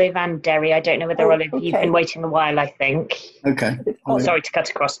from Olive and Derry. I don't know whether Olive, you've been waiting a while, I think. Okay. Oh, sorry to cut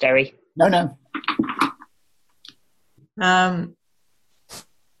across, Derry. No.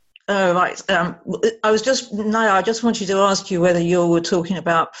 Right. I just wanted to ask you whether you were talking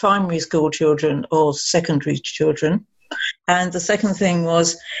about primary school children or secondary children. And the second thing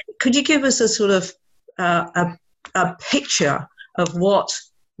was, could you give us a sort of a picture of what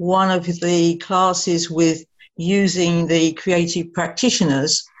one of the classes with using the creative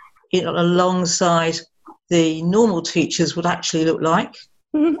practitioners alongside the normal teachers would actually look like?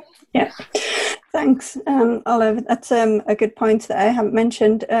 Mm-hmm. Yeah. Thanks, Oliver. That's a good point that I haven't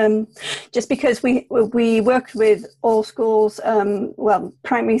mentioned. Just because we worked with all schools,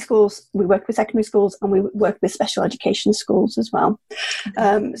 primary schools, we worked with secondary schools, and we worked with special education schools as well.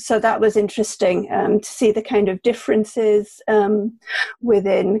 So that was interesting to see the kind of differences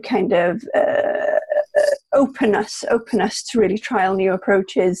within kind of openness to really trial new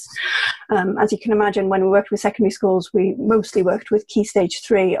approaches. As you can imagine, when we worked with secondary schools, we mostly worked with Key Stage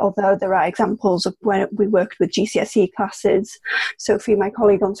 3, although there are examples of when we worked with GCSE classes. Sophie, my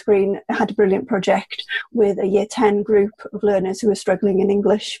colleague on screen, had a brilliant project with a Year 10 group of learners who were struggling in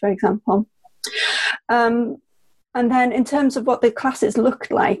English, for example. And then in terms of what the classes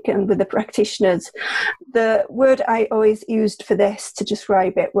looked like and with the practitioners, the word I always used for this to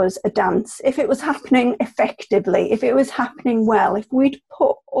describe it was a dance. If it was happening effectively, if it was happening well, if we'd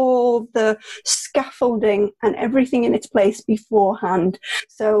put all the scaffolding and everything in its place beforehand.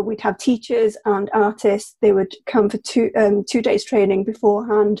 So we'd have teachers and artists, they would come for 2 days training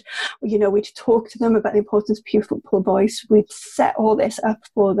beforehand. You know, we'd talk to them about the importance of pupil voice. We'd set all this up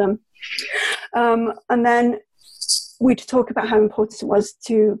for them. And then we'd talk about how important it was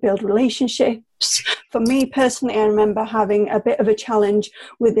to build relationships. For me personally, I remember having a bit of a challenge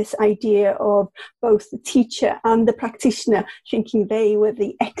with this idea of both the teacher and the practitioner thinking they were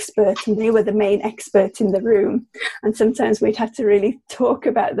the expert and they were the main expert in the room. And sometimes we'd have to really talk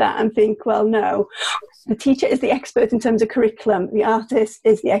about that and think, well, no, the teacher is the expert in terms of curriculum. The artist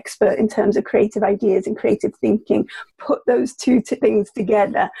is the expert in terms of creative ideas and creative thinking. Put those two things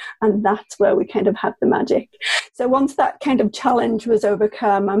together, and that's where we kind of had the magic. So once that kind of challenge was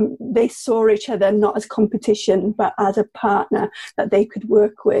overcome, they saw each other not as competition, but as a partner that they could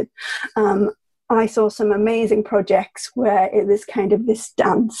work with. I saw some amazing projects where it was kind of this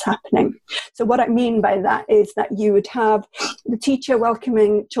dance happening. So what I mean by that is that you would have the teacher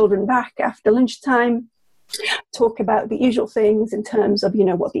welcoming children back after lunchtime, talk about the usual things in terms of, you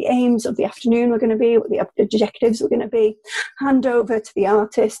know, what the aims of the afternoon were going to be, what the objectives were going to be, hand over to the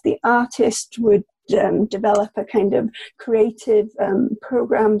artist. The artist would develop a kind of creative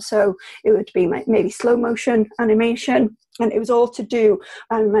program. So it would be maybe slow motion animation. And it was all to do,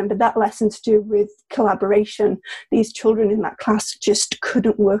 I remember that lesson to do with collaboration. These children in that class just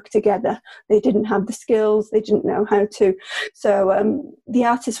couldn't work together. They didn't have the skills. They didn't know how to. So the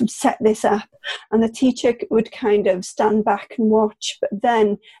artist would set this up and the teacher would kind of stand back and watch. But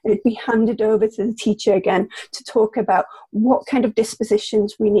then it would be handed over to the teacher again to talk about what kind of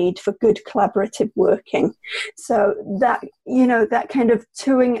dispositions we need for good collaborative working. So that, you know, that kind of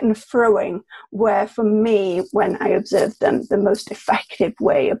toing and froing were, for me, when I observed them, the most effective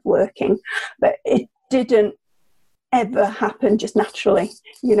way of working. But it didn't ever happen just naturally.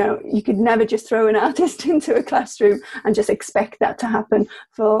 You know, you could never just throw an artist into a classroom and just expect that to happen,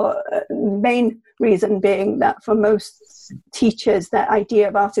 for the main reason being that for most teachers, that idea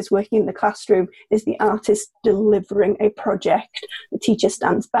of artists working in the classroom is the artist delivering a project. The teacher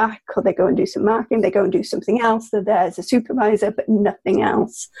stands back, or they go and do some marking, they go and do something else. They're there as a supervisor, but nothing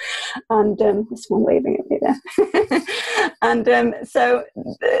else. And there's one waving at me there. And so,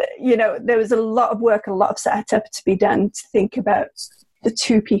 you know, there was a lot of work, a lot of setup to be done to think about the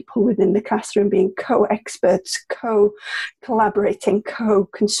two people within the classroom being co-experts, co-collaborating,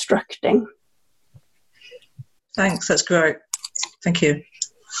 co-constructing. Thanks, that's great. Thank you.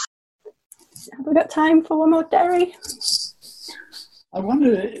 Have we got time for one more, Derry? I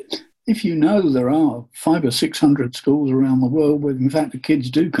wonder if you know there are 500 or 600 schools around the world where, in fact, the kids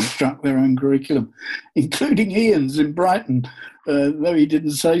do construct their own curriculum, including Ian's in Brighton, though he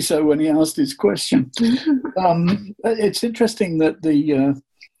didn't say so when he asked his question. It's interesting that the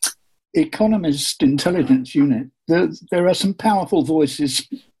Economist Intelligence Unit, there are some powerful voices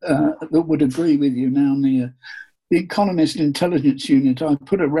that would agree with you now, Nia. The Economist Intelligence Unit, I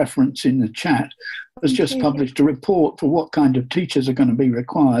put a reference in the chat, has just published a report for what kind of teachers are going to be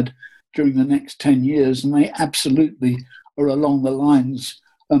required during the next 10 years, and they absolutely are along the lines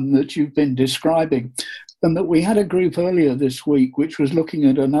that you've been describing. And that we had a group earlier this week which was looking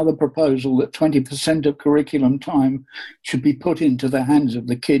at another proposal that 20% of curriculum time should be put into the hands of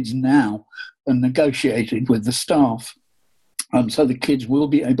the kids now and negotiated with the staff. So the kids will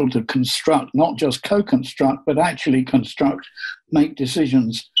be able to construct, not just co-construct, but actually construct, make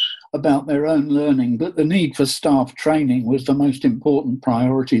decisions about their own learning. But the need for staff training was the most important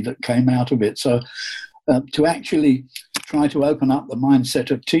priority that came out of it. So to actually try to open up the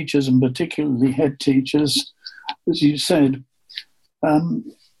mindset of teachers, and particularly head teachers, as you said,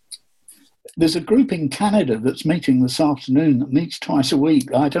 there's a group in Canada that's meeting this afternoon that meets twice a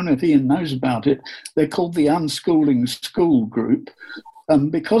week. I don't know if Ian knows about it. They're called the Unschooling School Group.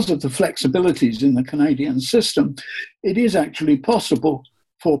 because of the flexibilities in the Canadian system, it is actually possible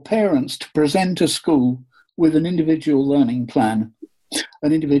for parents to present a school with an individual learning plan,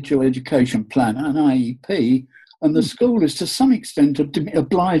 an individual education plan, an IEP, and the school is to some extent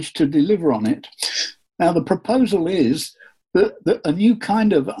obliged to deliver on it. Now, the proposal is that a new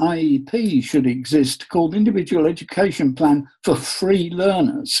kind of IEP should exist called Individual Education Plan for Free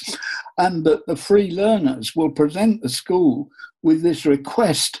Learners, and that the free learners will present the school with this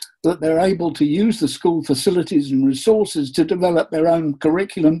request that they're able to use the school facilities and resources to develop their own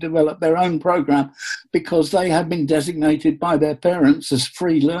curriculum, develop their own program, because they have been designated by their parents as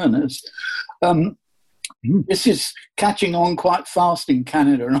free learners. This is catching on quite fast in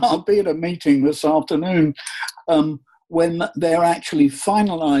Canada, and I'll be at a meeting this afternoon when they're actually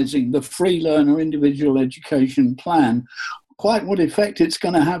finalising the free learner individual education plan. Quite what effect it's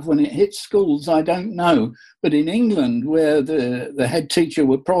going to have when it hits schools, I don't know. But in England, where the head teacher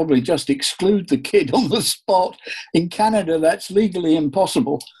would probably just exclude the kid on the spot, in Canada that's legally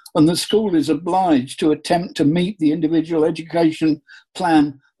impossible, and the school is obliged to attempt to meet the individual education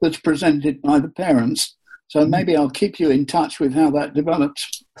plan that's presented by the parents. So maybe I'll keep you in touch with how that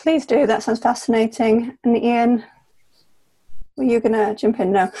develops. Please do, that sounds fascinating. And Ian, were you going to jump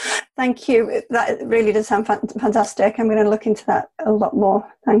in? No. Thank you. That really does sound fantastic. I'm going to look into that a lot more.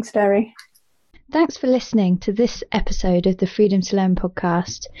 Thanks, Derry. Thanks for listening to this episode of the Freedom to Learn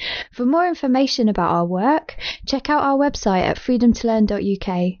podcast. For more information about our work, check out our website at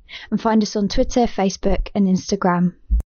freedomtolearn.uk and find us on Twitter, Facebook and Instagram.